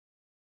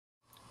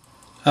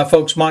Hi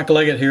folks, Mike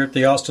Leggett here at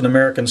the Austin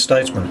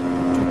American-Statesman.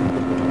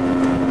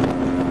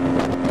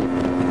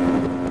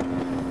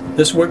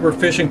 This week we're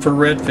fishing for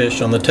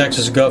redfish on the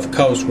Texas Gulf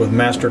Coast with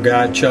Master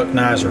Guide Chuck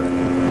Nizer.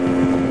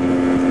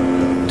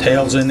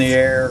 Tails in the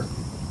air.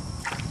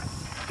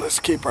 Let's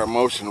keep our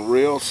motion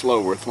real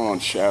slow. We're throwing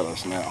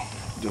shadows now.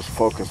 Just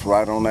focus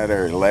right on that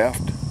area,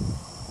 left,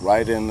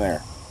 right in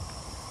there.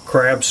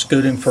 Crabs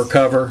scooting for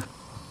cover.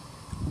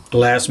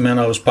 Glass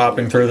minnows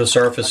popping through the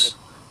surface.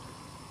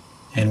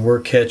 And we're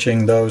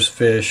catching those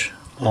fish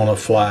on a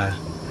fly.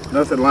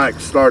 Nothing like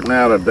starting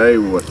out a day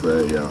with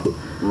a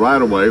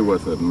right away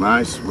with a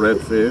nice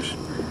redfish,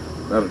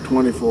 about a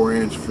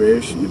 24-inch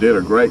fish. You did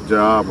a great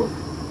job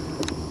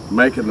of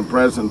making the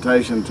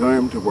presentation to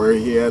him to where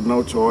he had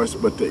no choice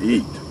but to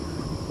eat.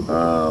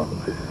 A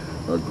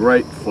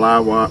great fly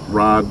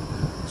rod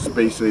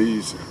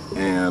species,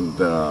 and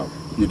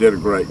you did a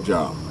great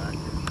job.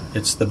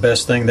 It's the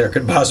best thing there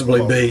could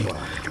possibly be,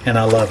 and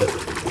I love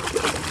it.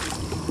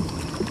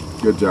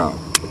 Good job.